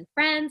experts and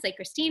friends like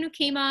Christine who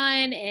came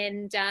on,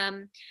 and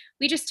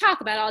we just talk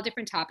about all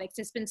different topics.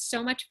 It's been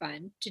so much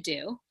fun to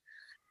do.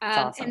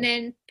 Awesome. And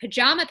then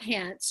Pajama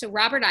Pants. So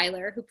Robert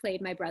Eiler, who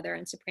played my brother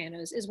on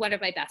Sopranos, is one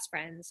of my best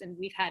friends. And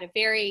we've had a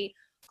very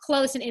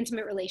close and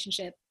intimate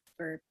relationship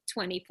for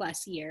 20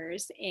 plus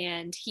years.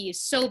 And he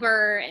is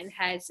sober and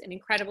has an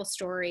incredible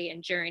story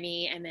and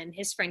journey. And then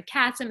his friend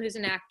Katzum, who's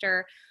an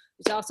actor,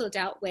 who's also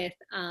dealt with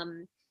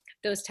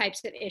those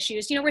types of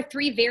issues. We're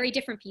three very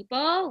different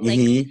people,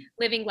 like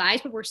living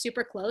lives, but we're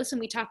super close. And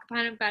we talk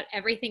about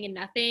everything and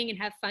nothing and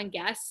have fun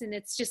guests. And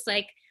it's just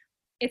like,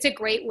 it's a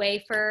great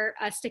way for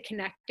us to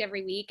connect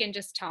every week and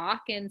just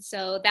talk. And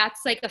so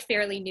that's like a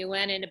fairly new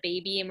one and a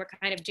baby, and we're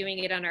kind of doing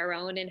it on our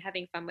own and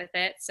having fun with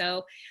it.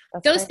 So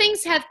those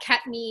things have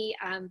kept me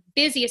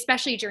busy,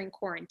 especially during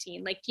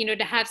quarantine. Like,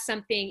 to have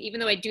something,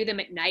 even though I do them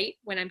at night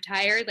when I'm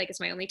tired, like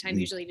it's my only time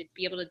usually to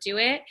be able to do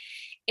it.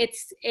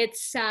 It's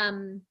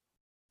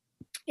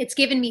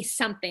given me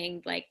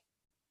something like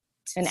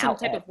some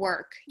type of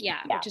work. Yeah,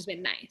 which has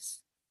been nice.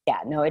 Yeah,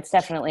 no, it's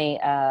definitely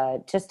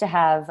just to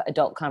have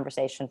adult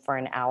conversation for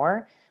an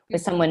hour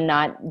with someone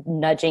not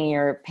nudging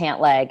your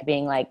pant leg,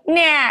 being like,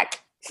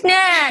 "Knack,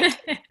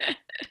 Snack.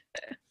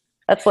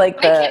 That's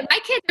like my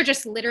kids are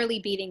just literally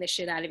beating the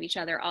shit out of each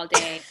other all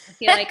day. I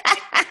feel like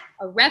I'm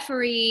a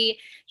referee,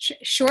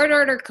 short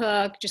order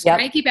cook, just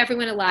trying to keep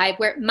everyone alive.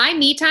 Where my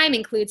me time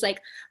includes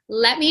like,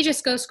 let me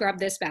just go scrub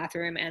this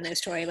bathroom and this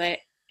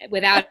toilet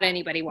without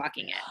anybody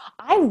walking in.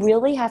 I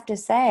really have to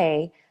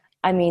say,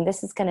 I mean,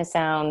 this is going to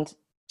sound.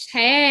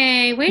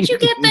 Hey, where'd you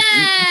get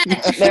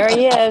that? There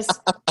he is.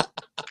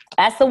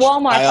 That's the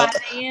Walmart 5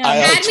 a.m.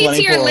 Add me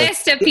to your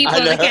list of people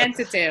to get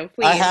it to,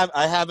 please.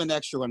 I have an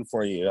extra one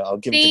for you. I'll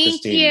give it to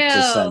Christine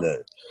to send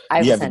it.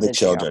 You have the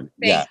children.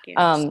 Thank you.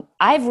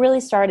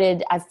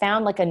 I've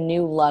found like a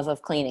new love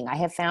of cleaning. I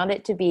have found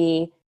it to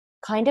be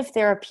kind of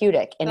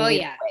therapeutic in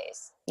weird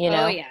ways. You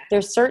know,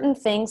 there's certain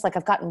things like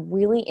I've gotten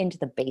really into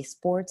the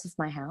baseboards of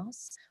my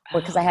house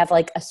because I have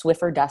like a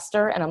Swiffer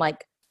duster and I'm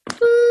like,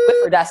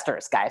 Swiffer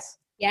dusters, guys.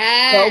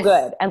 Yes. So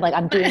good. And like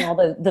I'm doing all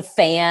the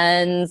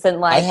fans and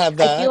like I have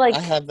that. I feel like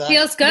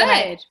feels good.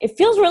 Yeah, it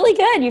feels really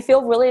good. You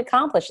feel really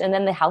accomplished. And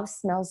then the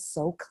house smells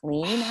so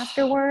clean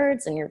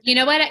afterwards. And you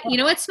know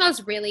what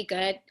smells really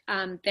good?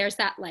 There's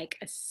that like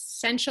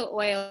essential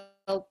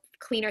oil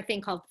cleaner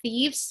thing called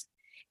Thieves.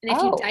 And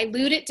if you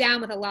dilute it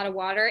down with a lot of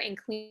water and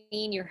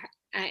clean your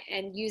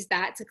and use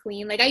that to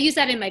clean. Like I use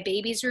that in my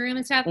baby's room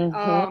and stuff. Mm-hmm.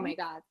 Oh my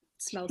God.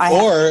 It smells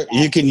or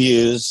you can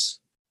use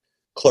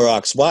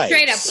Clorox wipes.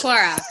 Straight up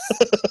Clorox.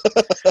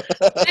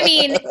 I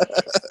mean,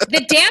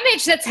 the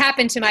damage that's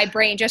happened to my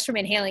brain just from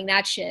inhaling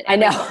that shit. I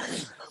know.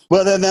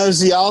 Well, then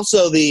there's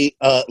also the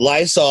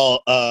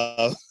Lysol.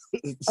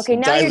 Okay,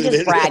 now you're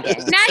just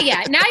bragging.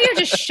 Now you're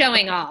just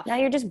showing off. Now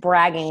you're just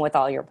bragging with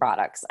all your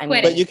products. I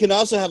mean, but you can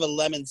also have a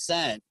lemon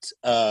scent.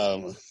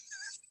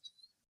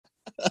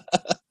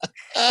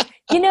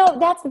 You know,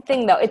 that's the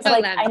thing, though. It's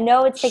like I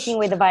know it's taking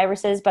away the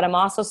viruses, but I'm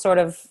also sort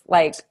of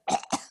like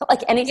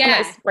anytime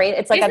I spray it,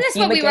 it's like Isn't I've this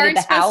what we weren't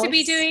the supposed house. to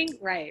be doing?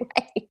 Right.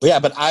 Yeah,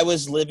 but I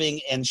was living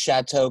in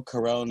Chateau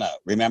Corona.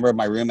 Remember,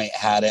 my roommate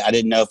had it. I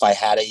didn't know if I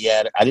had it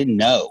yet. I didn't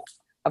know.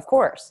 Of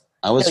course.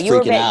 I was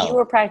freaking out. You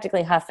were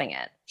practically huffing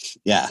it.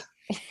 Yeah.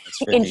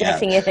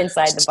 Injecting it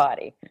inside the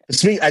body.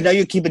 I know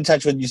you keep in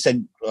touch with, you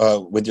said,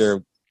 with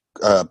your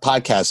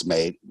podcast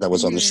mate that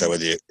was on the show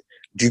with you.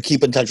 Do you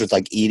keep in touch with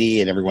like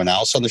Edie and everyone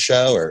else on the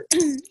show, or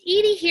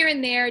Edie here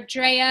and there?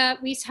 Drea,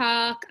 we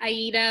talk.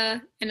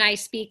 Aida and I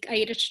speak.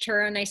 Aida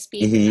Turturro and I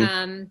speak.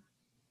 Mm-hmm.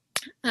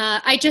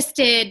 I just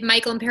did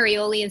Michael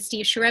Imperioli and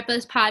Steve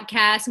Sharippa's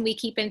podcast, and we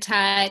keep in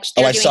touch.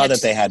 I saw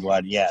that they had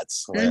one. Yeah,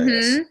 it's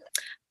hilarious.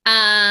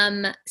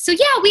 Mm-hmm. So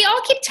yeah, we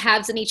all keep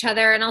tabs on each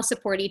other and all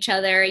support each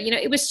other. You know,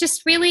 it was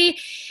just really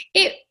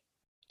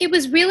it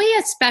was really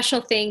a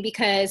special thing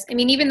because I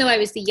mean, even though I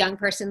was the young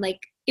person,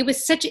 like it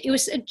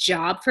was a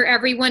job for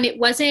everyone. It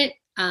wasn't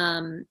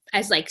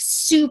as like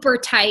super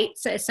tight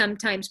as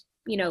sometimes,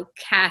 you know,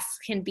 casts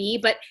can be,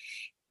 but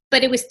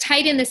it was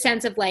tight in the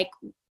sense of like,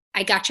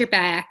 I got your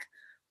back.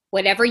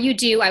 Whatever you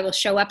do, I will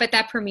show up at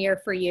that premiere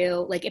for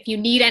you. Like if you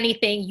need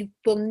anything, you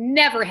will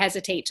never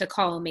hesitate to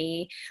call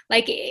me.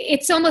 Like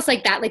it's almost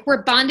like that. Like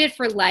we're bonded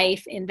for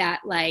life in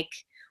that like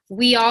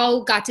we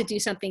all got to do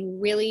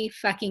something really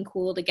fucking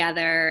cool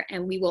together,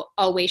 and we will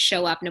always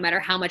show up no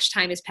matter how much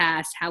time has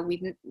passed,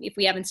 if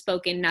we haven't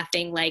spoken,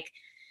 nothing. Like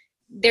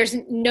there's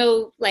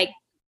no like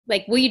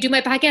will you do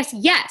my podcast?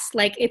 Yes.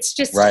 Like it's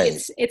just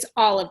it's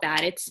all of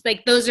that. It's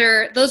like those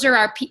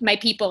are my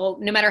people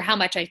no matter how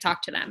much I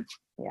talk to them.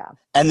 Yeah.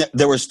 And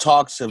there was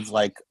talks of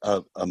like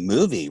a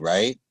movie,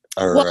 right?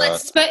 Or,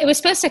 it was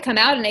supposed to come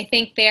out, and I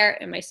think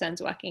and my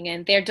son's walking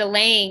in. They're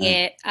delaying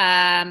it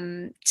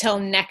till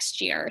next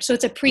year, so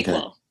it's a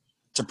prequel. Okay.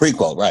 It's a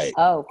prequel, right?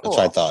 Oh, cool. That's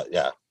what I thought.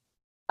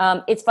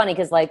 Yeah. It's funny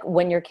because like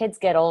when your kids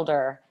get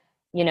older,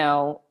 you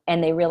know,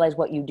 and they realize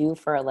what you do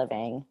for a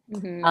living,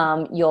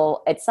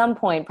 you'll at some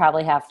point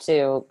probably have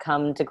to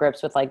come to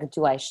grips with like,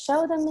 do I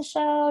show them the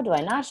show? Do I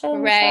not show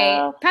them the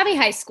show? Probably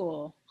high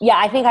school. Yeah,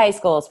 I think high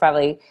school is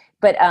probably.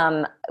 But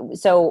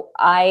so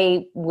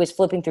I was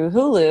flipping through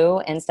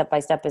Hulu, and Step by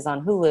Step is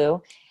on Hulu,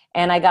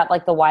 and I got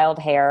like the wild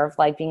hair of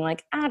like being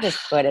like, just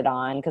put it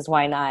on because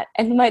why not?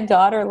 And my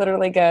daughter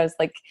literally goes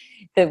like,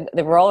 the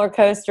roller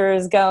coaster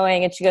is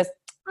going, and she goes,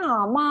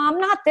 "Oh, Mom,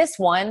 not this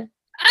one."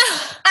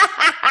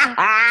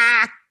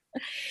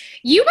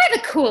 You were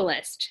the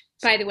coolest,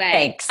 by the way.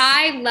 Thanks.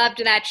 I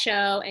loved that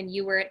show, and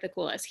you were the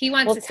coolest. He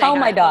wants to say tell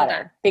my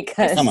daughter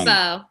because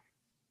Bo.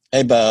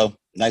 Hey, Bo.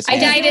 Nice. I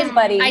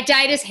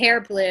dyed his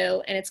hair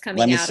blue, and it's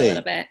coming out a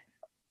little bit.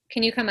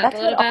 Can you come up a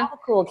little bit? All the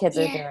cool kids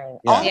are doing.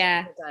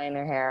 Yeah. Dyeing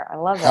their hair. I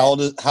love it.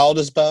 How old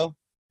is Bo?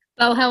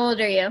 Bo, how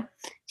old are you?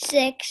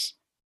 6.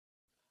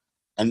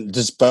 And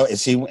does Bo,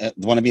 is he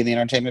want to be in the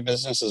entertainment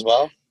business as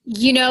well?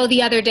 You know,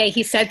 the other day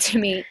he said to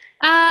me,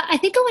 I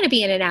think I want to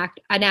be an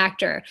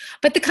actor,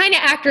 but the kind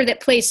of actor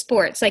that plays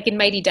sports, like in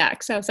Mighty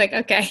Ducks. I was like,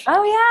 okay.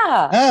 Oh,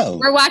 yeah. Oh.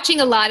 We're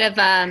watching a lot of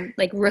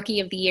like Rookie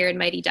of the Year and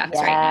Mighty Ducks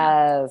right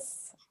now. Yes.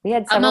 We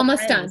had I'm several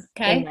almost friends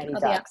done. Okay. in Mighty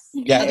Ducks.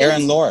 Yeah,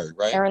 Aaron Lord,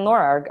 right? Aaron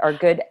Laura, our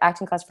good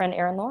acting class friend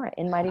Aaron Laura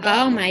in Mighty Ducks.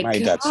 Oh my Mighty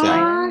God. Ducks,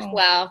 yeah.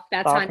 Well,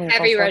 that's All on full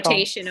heavy circle.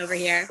 rotation over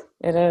here.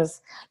 It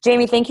is.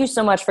 Jamie, thank you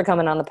so much for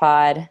coming on the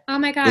pod. Oh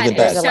my You're God. the It was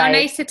best. so Delight.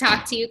 nice to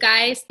talk to you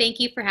guys. Thank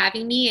you for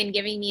having me and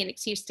giving me an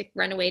excuse to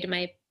run away to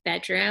my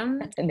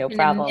bedroom No in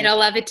problem. the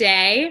middle of a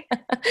day.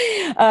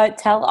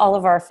 Tell all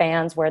of our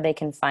fans where they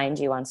can find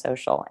you on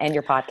social and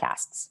your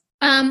podcasts.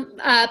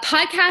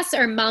 Podcasts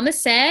are Mama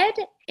Said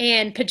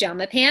and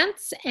Pajama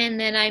Pants. And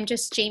then I'm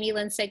just Jamie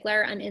Lynn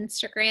Sigler on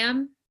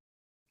Instagram.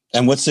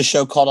 And what's the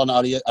show called on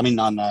audio? I mean,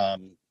 on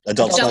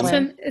Adult Adult Swim?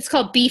 Swim. It's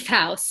called Beef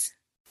House.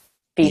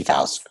 Beef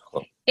House.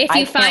 Cool. If I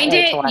you can't find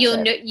wait to it, watch you'll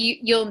it. know.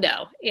 You'll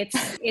know. It's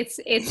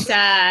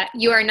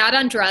you are not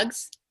on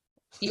drugs.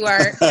 You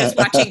are just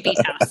watching Beef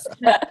House.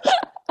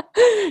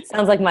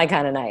 Sounds like my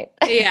kind of night.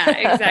 Yeah,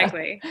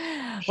 exactly.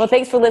 Well,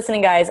 thanks for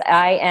listening, guys.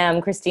 I am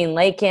Christine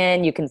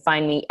Lakin. You can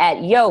find me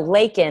at Yo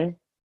Lakin.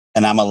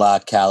 And I'm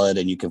Alak Khalid,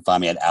 and you can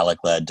find me at Alec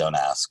Led. Don't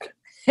ask.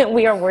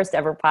 We are Worst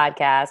Ever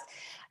Podcast.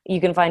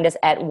 You can find us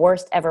at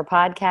Worst Ever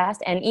Podcast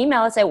and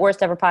email us at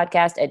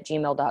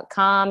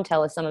worsteverpodcast@gmail.com.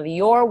 Tell us some of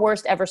your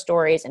worst ever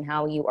stories and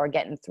how you are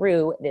getting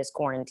through this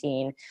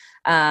quarantine.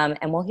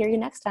 And we'll hear you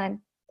next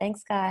time.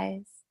 Thanks,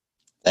 guys.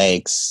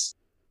 Thanks.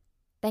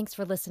 Thanks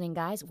for listening,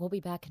 guys. We'll be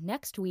back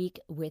next week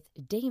with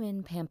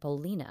Damon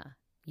Pampolina.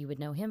 You would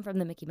know him from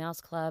the Mickey Mouse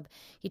Club.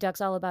 He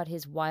talks all about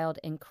his wild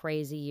and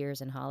crazy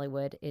years in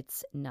Hollywood.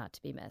 It's not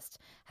to be missed.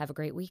 Have a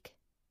great week.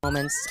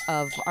 Moments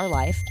of our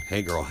life.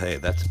 Hey, girl, hey,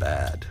 that's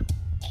bad.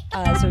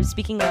 So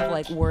speaking of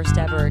like worst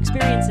ever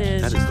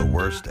experiences, That is the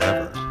worst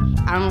ever.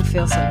 I don't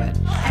feel so good.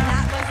 And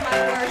that was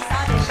my worst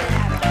audition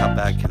ever. How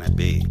bad can it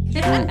be?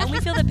 and we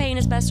feel that pain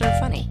is best served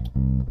funny.